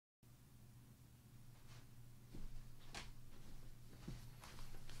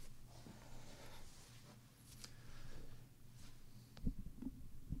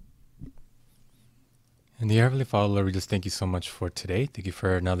Dear Heavenly Father, Lord, we just thank you so much for today. Thank you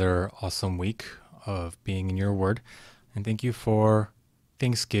for another awesome week of being in your word. And thank you for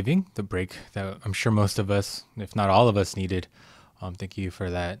Thanksgiving, the break that I'm sure most of us, if not all of us, needed. Thank you for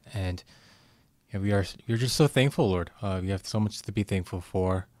that. And yeah, we're just so thankful, Lord. We have so much to be thankful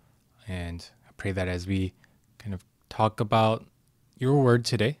for. And I pray that as we kind of talk about your word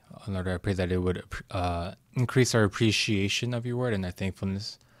today, Lord, I pray that it would increase our appreciation of your word and our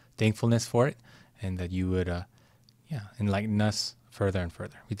thankfulness for it, and that you would enlighten us further and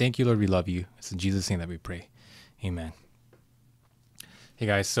further. We thank you, Lord. We love you. It's in Jesus' name that we pray. Amen. Hey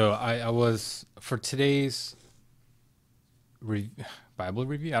guys, so I was for today's Bible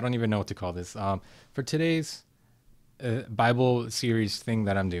review. I don't even know what to call this. For today's Bible series thing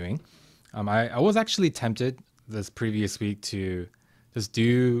that I'm doing, I was actually tempted this previous week to just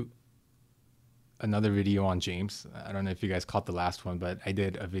do another video on James. I don't know if you guys caught the last one, but I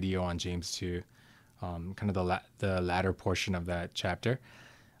did a video on James too, kind of the latter portion of that chapter,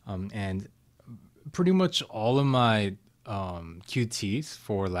 and pretty much all of my QTs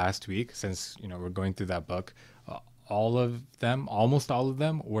for last week, since we're going through that book, almost all of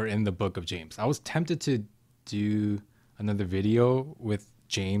them were in the book of James. I was tempted to do another video with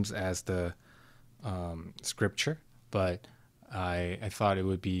James as the scripture, but I thought it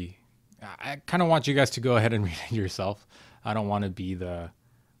would be. I kind of want you guys to go ahead and read it yourself. I don't want to be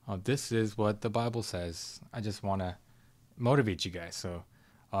this is what the Bible says. I just want to motivate you guys. So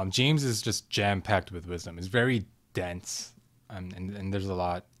James is just jam-packed with wisdom. It's very dense, and there's a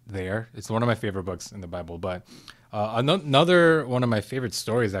lot there. It's one of my favorite books in the Bible. But another one of my favorite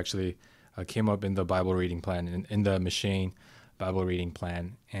stories actually came up in the Bible reading plan, in the Machine Bible reading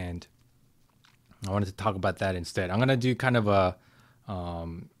plan. And I wanted to talk about that instead. I'm going to do kind of a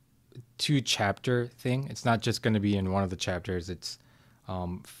 2-chapter thing. It's not just going to be in one of the chapters. It's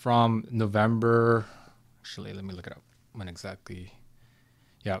from November. Actually, let me look it up. When exactly?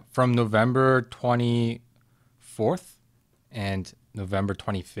 Yeah, from November 24th and November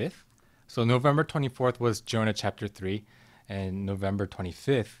 25th. So November 24th was Jonah chapter 3, and November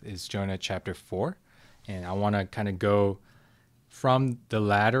 25th is Jonah chapter 4. And I want to kind of go from the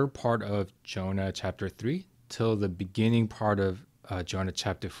latter part of Jonah chapter 3 till the beginning part of Jonah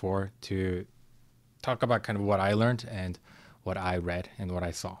chapter 4 to talk about kind of what I learned and what I read and what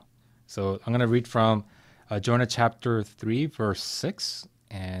I saw. So I'm going to read from Jonah chapter 3 verse 6,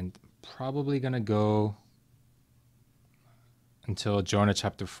 and probably going to go until Jonah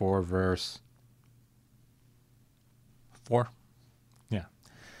chapter 4 verse 4. Yeah.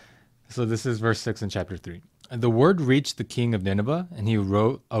 So this is verse 6 in chapter 3. And the word reached the king of Nineveh, and he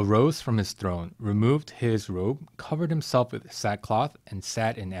arose from his throne, removed his robe, covered himself with sackcloth, and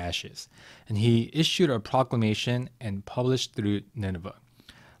sat in ashes. And he issued a proclamation and published through Nineveh.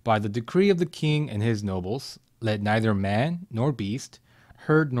 By the decree of the king and his nobles, let neither man nor beast,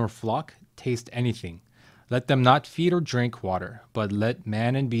 herd nor flock taste anything. Let them not feed or drink water, but let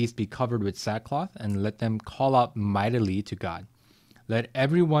man and beast be covered with sackcloth, and let them call out mightily to God. Let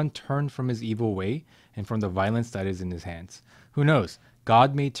everyone turn from his evil way and from the violence that is in his hands. Who knows?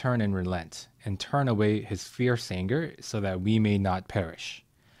 God may turn and relent and turn away his fierce anger so that we may not perish.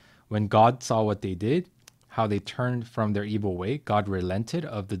 When God saw what they did, how they turned from their evil way, God relented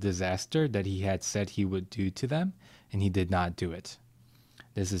of the disaster that he had said he would do to them, and he did not do it.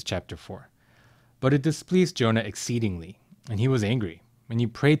 This is chapter 4. But it displeased Jonah exceedingly, and he was angry. And he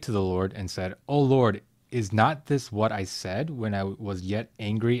prayed to the Lord and said, O Lord, is not this what I said when I was yet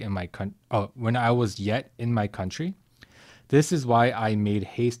angry in my when I was yet in my country? This is why I made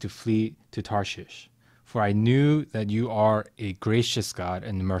haste to flee to Tarshish, for I knew that you are a gracious God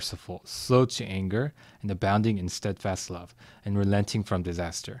and merciful, slow to anger, and abounding in steadfast love, and relenting from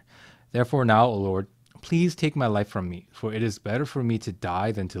disaster. Therefore now, O Lord, please take my life from me, for it is better for me to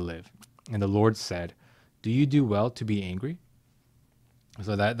die than to live. And the Lord said, Do you do well to be angry?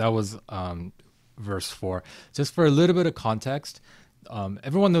 So that was verse 4. Just for a little bit of context,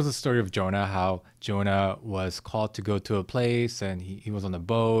 everyone knows the story of Jonah, how Jonah was called to go to a place, and he was on a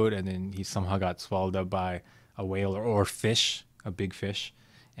boat, and then he somehow got swallowed up by a whale or fish, a big fish,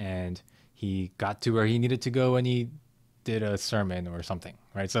 and he got to where he needed to go, and he did a sermon or something,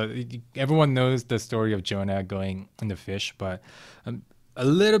 right? So everyone knows the story of Jonah going in the fish, but a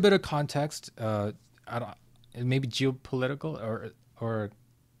little bit of context, maybe geopolitical or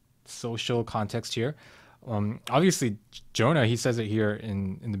social context here. Obviously, Jonah, he says it here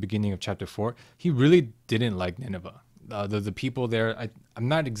in the beginning of chapter 4, he really didn't like Nineveh. The people there, I'm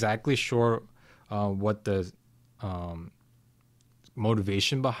not exactly sure what the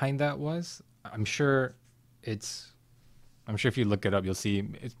motivation behind that was. I'm sure if you look it up, you'll see.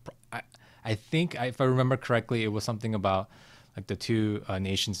 I think, if I remember correctly, it was something about like the two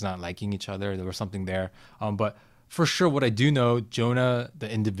nations not liking each other. There was something there. But for sure, what I do know, Jonah,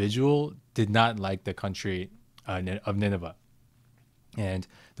 the individual, did not like the country of Nineveh. And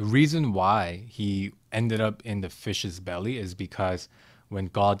the reason why he ended up in the fish's belly is because when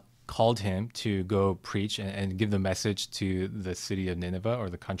God called him to go preach and give the message to the city of Nineveh, or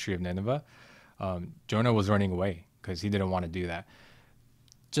the country of Nineveh, Jonah was running away because he didn't want to do that.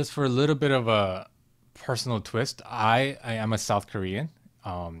 Just for a little bit of a personal twist, I am a South Korean.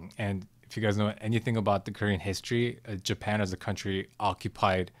 And if you guys know anything about the Korean history, Japan as a country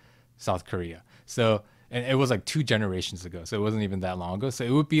occupied South Korea. So, and it was like 2 generations ago. So it wasn't even that long ago. So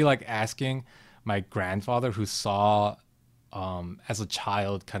it would be like asking my grandfather, who saw as a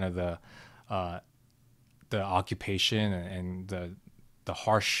child kind of uh, the occupation and the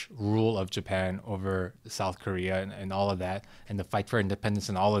harsh rule of Japan over South Korea and all of that, and the fight for independence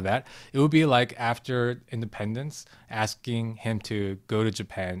and all of that. It would be like after independence, asking him to go to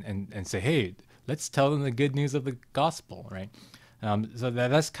Japan and say, hey, let's tell them the good news of the gospel, right? So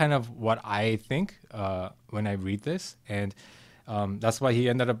that's kind of what I think when I read this. And that's why he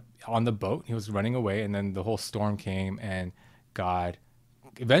ended up on the boat. He was running away, and then the whole storm came, and God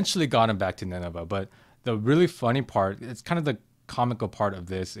eventually got him back to Nineveh. But the really funny part, it's kind of the comical part of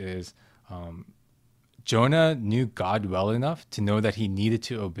this, is Jonah knew God well enough to know that he needed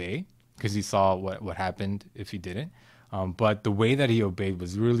to obey, because he saw what happened if he didn't. But the way that he obeyed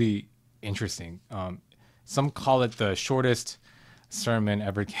was really interesting. Some call it the shortest sermon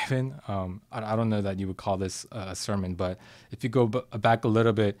ever given. I don't know that you would call this a sermon, but if you go back a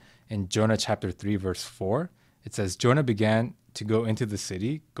little bit in Jonah chapter 3, verse 4, it says, Jonah began to go into the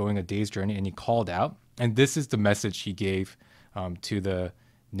city, going a day's journey, and he called out. And this is the message he gave to the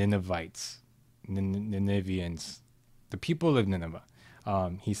Ninevites, Ninevians, the people of Nineveh.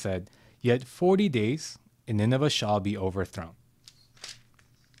 He said, yet 40 days and Nineveh shall be overthrown.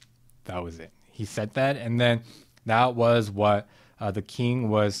 That was it. He said that, and then that was what the king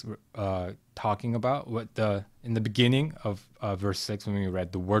was talking about. In the beginning of verse 6, when we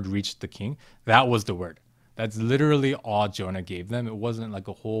read, the word reached the king, that was the word. That's literally all Jonah gave them. It wasn't like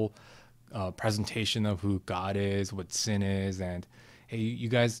a whole presentation of who God is, what sin is, and hey, you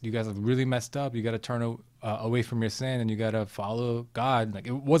guys have really messed up. You got to turn away from your sin, and you got to follow God. Like,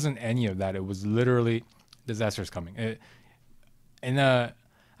 it wasn't any of that. It was literally disaster's coming.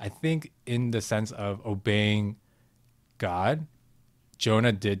 I think in the sense of obeying God,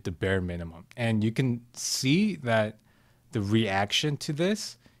 Jonah did the bare minimum, and you can see that the reaction to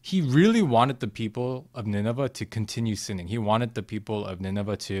this. He really wanted the people of Nineveh to continue sinning. He wanted the people of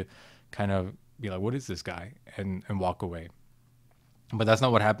Nineveh to kind of be like, what is this guy? And walk away. But that's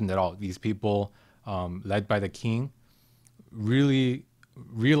not what happened at all. These people, led by the king, really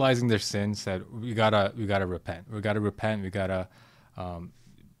realizing their sin, said, we gotta repent. We gotta repent. We gotta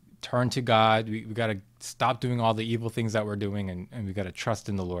turn to God. We gotta stop doing all the evil things that we're doing, and we gotta trust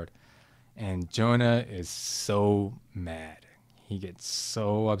in the Lord. And Jonah is so mad. He gets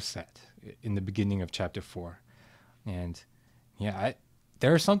so upset in the beginning of chapter 4. And yeah,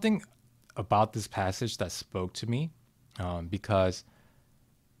 there's something about this passage that spoke to me, because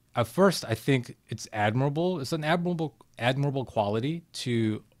at first I think it's admirable. It's an admirable quality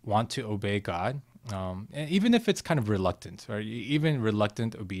to want to obey God. And even if it's kind of reluctant, right? Even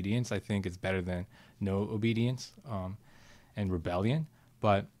reluctant obedience, I think is better than no obedience and rebellion.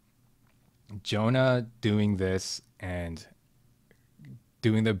 But Jonah doing this and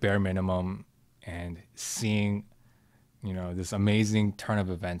doing the bare minimum and seeing, this amazing turn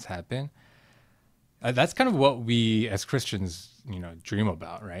of events happen. That's kind of what we as Christians, dream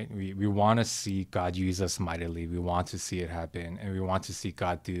about, right? We want to see God use us mightily. We want to see it happen, and we want to see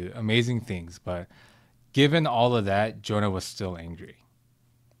God do amazing things. But given all of that, Jonah was still angry.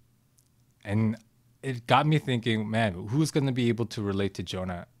 And it got me thinking, man, who's going to be able to relate to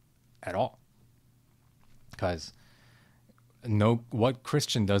Jonah at all? Because what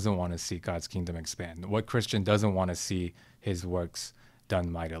Christian doesn't want to see God's kingdom expand? What Christian doesn't want to see his works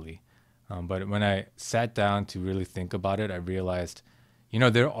done mightily? But when I sat down to really think about it, I realized,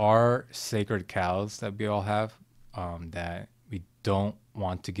 there are sacred cows that we all have that we don't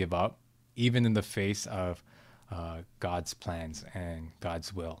want to give up, even in the face of God's plans and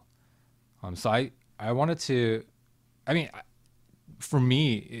God's will. So I wanted to, for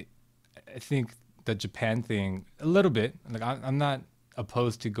me, I think the Japan thing a little bit. Like, I'm not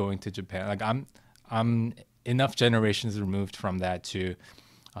opposed to going to Japan. Like, I'm enough generations removed from that to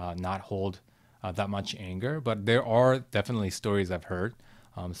not hold that much anger. But there are definitely stories I've heard.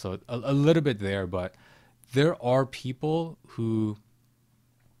 So a little bit there, but there are people who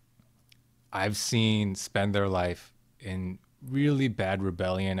I've seen spend their life in really bad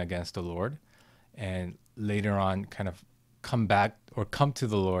rebellion against the Lord, and later on kind of come back or come to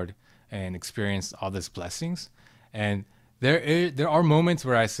the Lord and experience all these blessings. And there are moments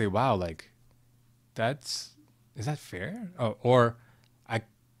where I say, wow, like that's is that fair? Or I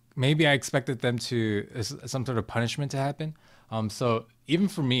maybe I expected them to some sort of punishment to happen. So even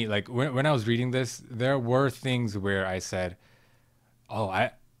for me, like when I was reading this, there were things where I said, oh,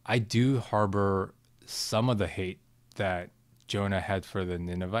 I do harbor some of the hate that Jonah had for the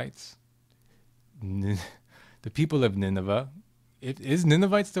Ninevites. The people of Nineveh. Is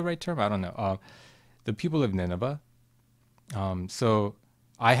Ninevites the right term? I don't know. The people of Nineveh. So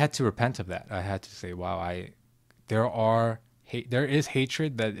I had to repent of that. I had to say, wow, there is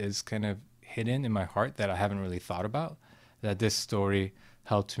hatred that is kind of hidden in my heart that I haven't really thought about. That this story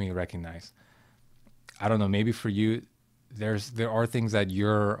helped me recognize. I don't know. Maybe for you, there are things that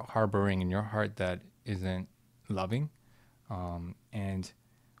you're harboring in your heart that isn't loving, and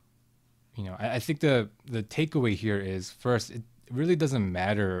I think the takeaway here is first, it really doesn't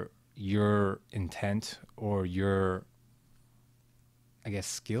matter your intent or your, I guess,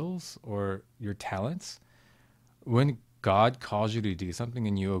 skills or your talents. When God calls you to do something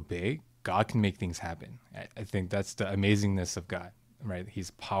and you obey, God can make things happen. I think that's the amazingness of God, right?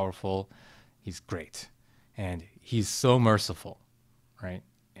 He's powerful, he's great, and he's so merciful, right?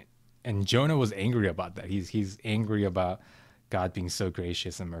 And Jonah was angry about that. He's angry about God being so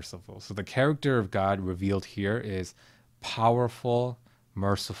gracious and merciful. So the character of God revealed here is powerful,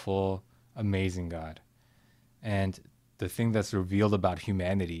 merciful, amazing God. And the thing that's revealed about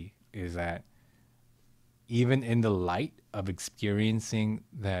humanity is that even in the light of experiencing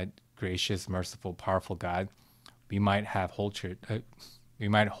that gracious, merciful, powerful God, we might we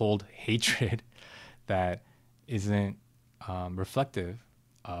might hold hatred that isn't reflective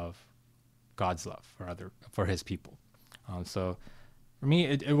of God's love for His people. So for me,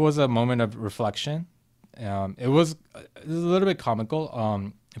 it was a moment of reflection. It was a little bit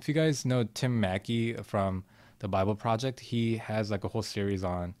comical. If you guys know Tim Mackey from the Bible Project, he has like a whole series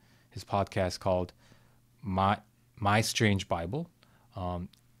on his podcast called My Strange Bible,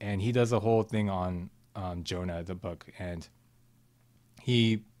 and he does a whole thing on Jonah, the book, and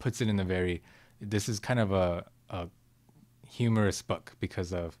he puts it in a very, this is kind of a humorous book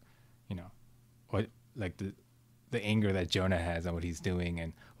because of, what, like the anger that Jonah has and what he's doing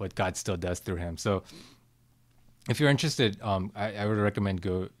and what God still does through him. So if you're interested, I would recommend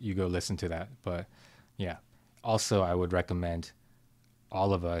go listen to that. But yeah, also I would recommend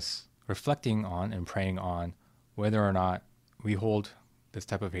all of us reflecting on and praying on whether or not we hold this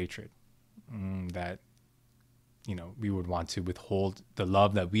type of hatred, that we would want to withhold the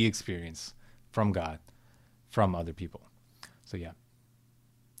love that we experience from God from other people. So yeah,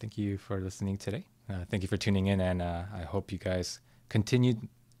 thank you for listening today. Thank you for tuning in, and I hope you guys continue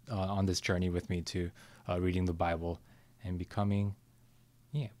on this journey with me to reading the Bible and becoming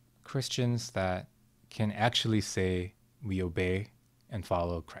Christians that can actually say we obey and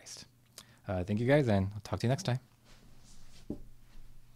follow Christ. Thank you guys, and I'll talk to you next time.